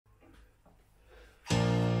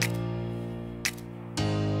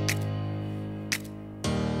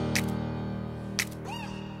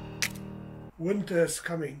Winter's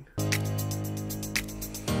coming.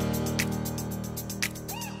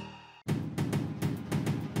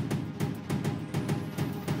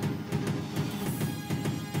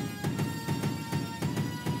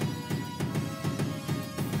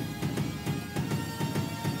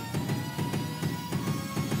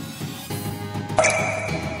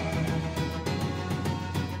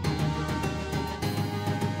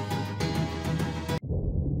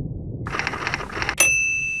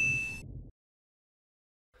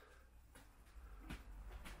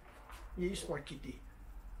 Yes, my kitty.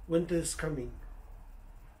 Winter's coming.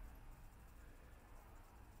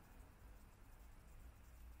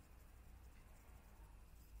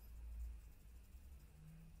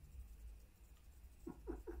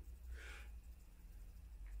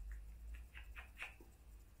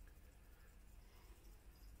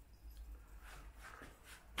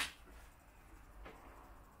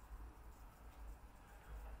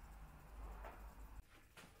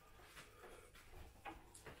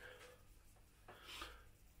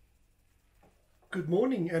 Good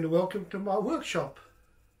morning and welcome to my workshop.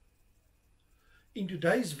 In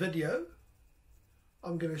today's video,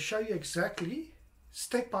 I'm going to show you exactly,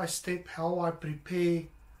 step by step, how I prepare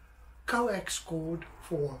coax cord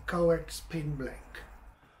for Coax Pen Blank.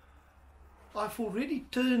 I've already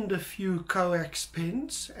turned a few coax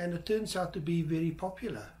pens and it turns out to be very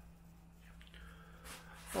popular.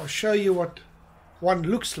 I'll show you what one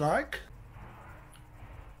looks like.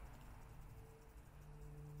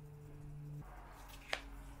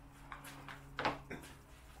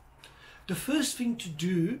 The first thing to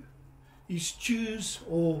do is choose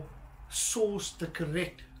or source the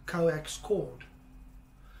correct coax cord.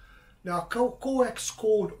 Now, coax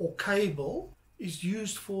cord or cable is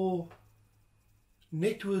used for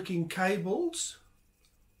networking cables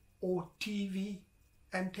or TV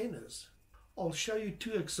antennas. I'll show you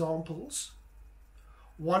two examples.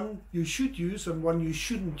 One you should use and one you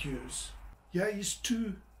shouldn't use. Here is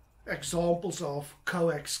two examples of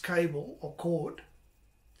coax cable or cord.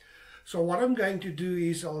 So what I'm going to do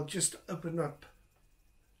is I'll just open up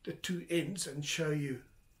the two ends and show you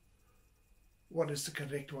what is the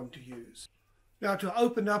correct one to use. Now, to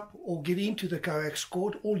open up or get into the coax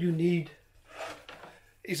cord, all you need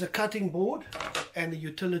is a cutting board and a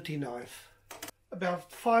utility knife.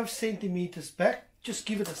 About 5 centimeters back, just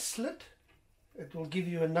give it a slit. It will give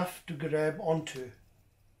you enough to grab onto.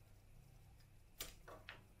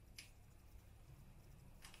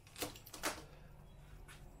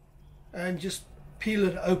 And just peel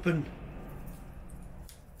it open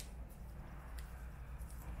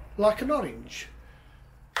like an orange.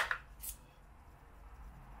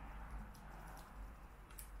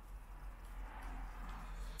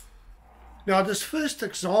 Now, this first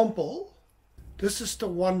example, this is the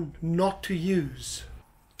one not to use.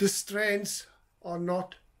 The strands are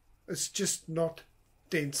not, it's just not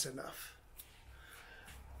dense enough.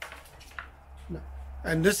 No.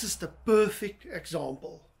 And this is the perfect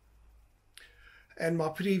example. And my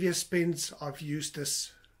previous pens, I've used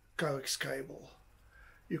this coax cable.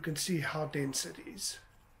 You can see how dense it is.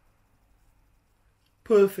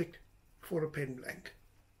 Perfect for a pen blank.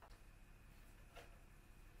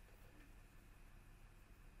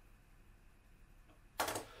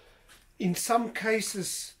 In some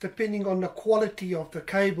cases, depending on the quality of the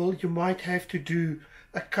cable, you might have to do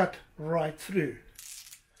a cut right through.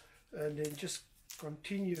 And then just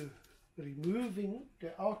continue removing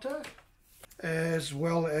the outer, as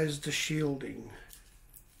well as the shielding.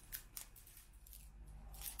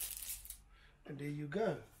 And there you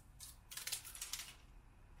go.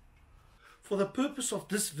 For the purpose of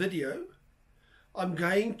this video, I'm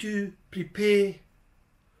going to prepare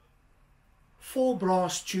 4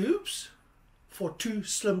 brass tubes for 2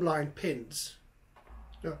 slimline pens.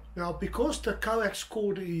 Now, because the coax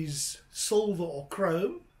cord is silver or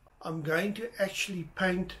chrome, I'm going to actually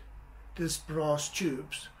paint this brass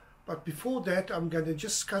tubes. But before that, I'm going to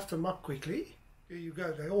just scuff them up quickly. There you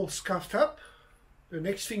go, they're all scuffed up. The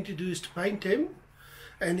next thing to do is to paint them.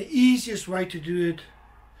 And the easiest way to do it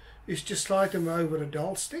is just slide them over a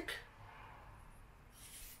dull stick.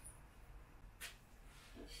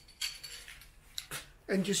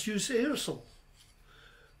 And just use aerosol.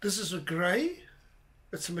 This is a grey,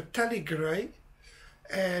 it's a metallic grey,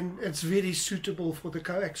 and it's very suitable for the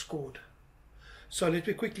coax cord. So let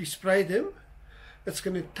me quickly spray them. It's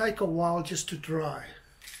going to take a while just to dry.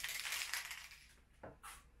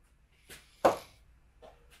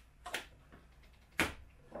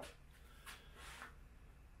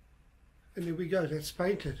 And there we go, that's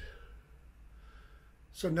painted.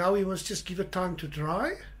 So now we must just give it time to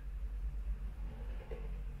dry.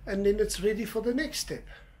 And then it's ready for the next step.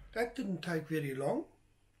 That didn't take very long.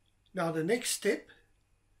 Now the next step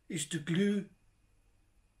is to glue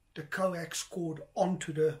the coax cord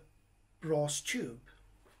onto the brass tube.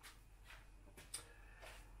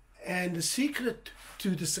 And the secret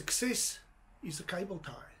to the success is the cable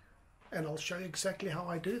tie. And I'll show you exactly how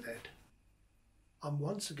I do that. I'm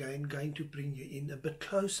once again going to bring you in a bit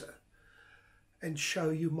closer and show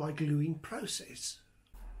you my gluing process.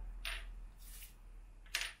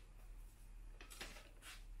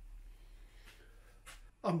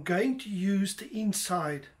 I'm going to use the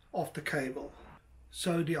inside of the cable.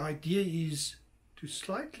 So the idea is to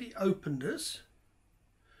slightly open this,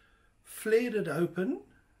 flare it open,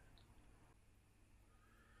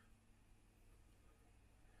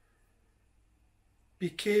 be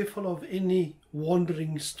careful of any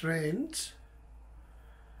wandering strands.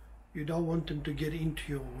 You don't want them to get into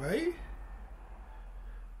your way.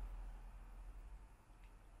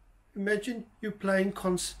 Imagine you're playing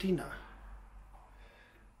concertina.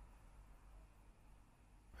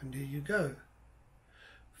 And there you go.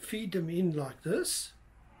 Feed them in like this.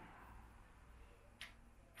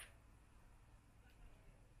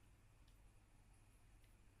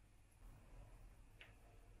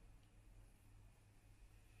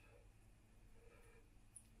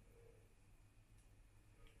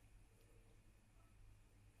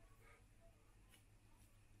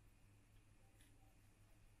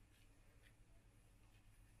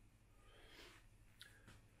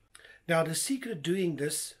 Now the secret doing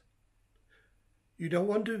this, you don't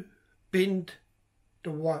want to bend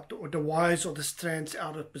the wires or the strands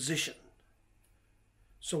out of position.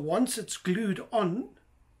 So once it's glued on,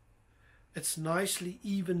 it's nicely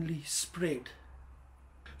evenly spread.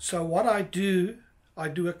 So what I do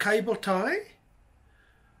a cable tie,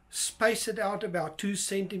 space it out about 2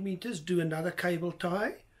 centimeters, do another cable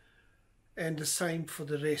tie, and the same for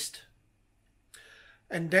the rest.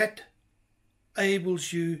 And that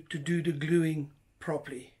enables you to do the gluing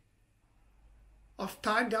properly. I've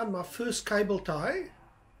tied down my first cable tie,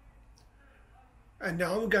 and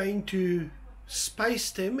now I'm going to space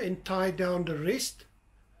them and tie down the rest,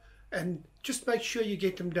 and just make sure you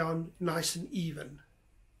get them down nice and even.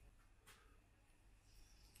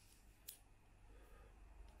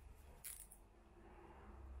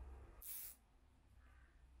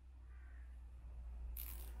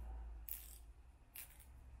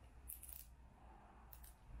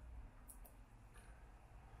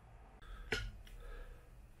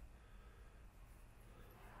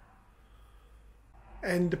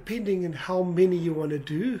 And depending on how many you want to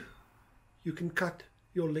do, you can cut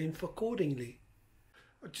your length accordingly.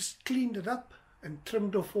 I just cleaned it up and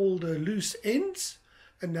trimmed off all the loose ends,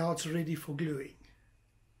 and now it's ready for gluing.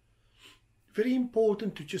 Very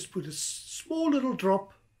important to just put a small little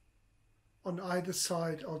drop on either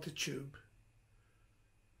side of the tube.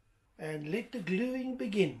 And let the gluing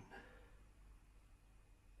begin.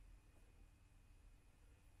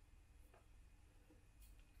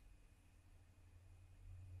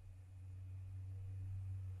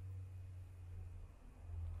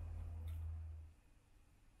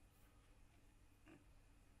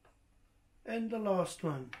 And the last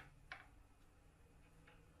one.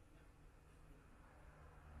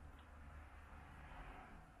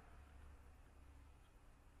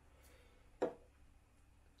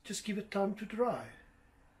 Just give it time to dry.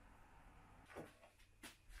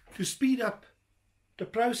 To speed up the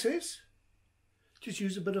process, just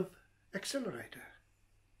use a bit of accelerator.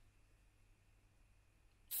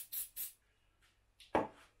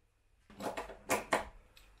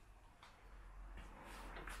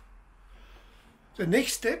 The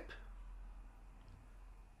next step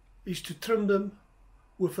is to trim them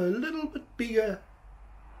with a little bit bigger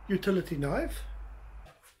utility knife.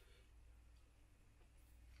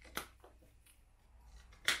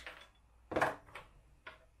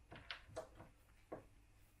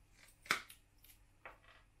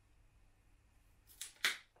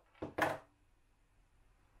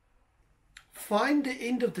 Find the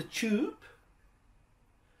end of the tube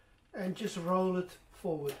and just roll it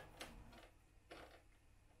forward.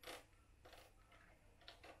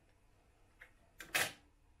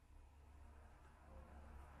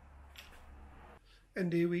 And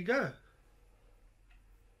there we go.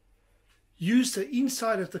 Use the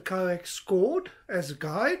inside of the coax cord as a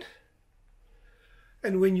guide,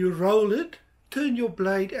 and when you roll it, turn your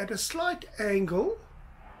blade at a slight angle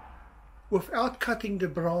without cutting the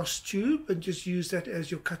brass tube, and just use that as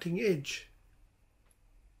your cutting edge.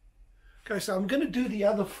 Okay, so I'm going to do the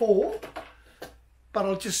other 4, but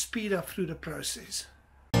I'll just speed up through the process.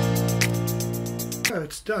 So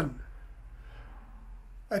it's done.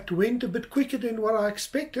 It went a bit quicker than what I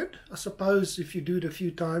expected. I suppose if you do it a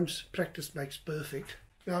few times, practice makes perfect.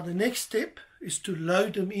 Now the next step is to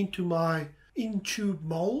load them into my in-tube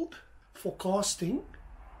mold for casting,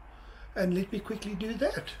 and let me quickly do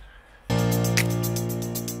that.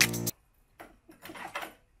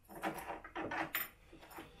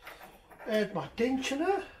 Add my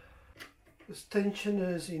tensioner. This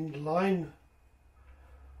tensioner is in line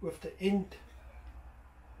with the end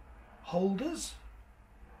holders,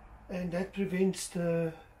 and that prevents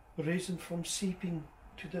the resin from seeping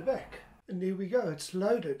to the back. And there we go, it's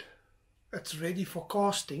loaded. It's ready for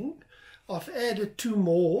casting. I've added 2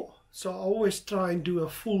 more, so I always try and do a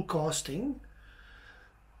full casting.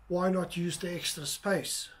 Why not use the extra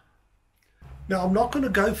space? Now I'm not going to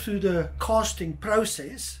go through the casting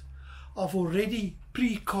process. I've already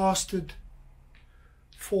pre-casted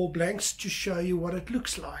 4 blanks to show you what it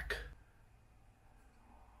looks like.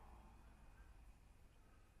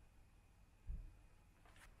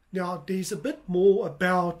 Now there's a bit more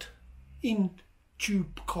about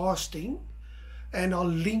in-tube casting, and I'll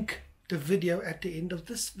link the video at the end of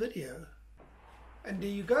this video. And there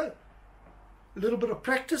you go. A little bit of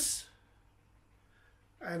practice,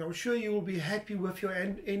 and I'm sure you will be happy with your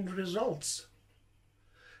end results.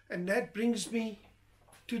 And that brings me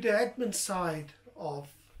to the admin side of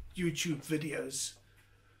YouTube videos.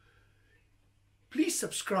 Please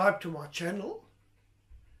subscribe to my channel.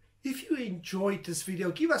 If you enjoyed this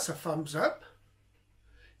video, give us a thumbs up.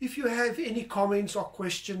 If you have any comments or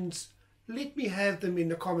questions, let me have them in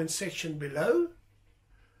the comment section below.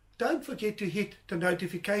 Don't forget to hit the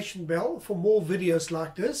notification bell for more videos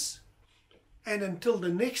like this. And until the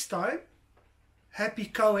next time, happy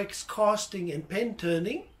coax casting and pen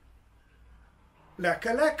turning.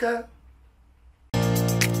 Lekker lekker!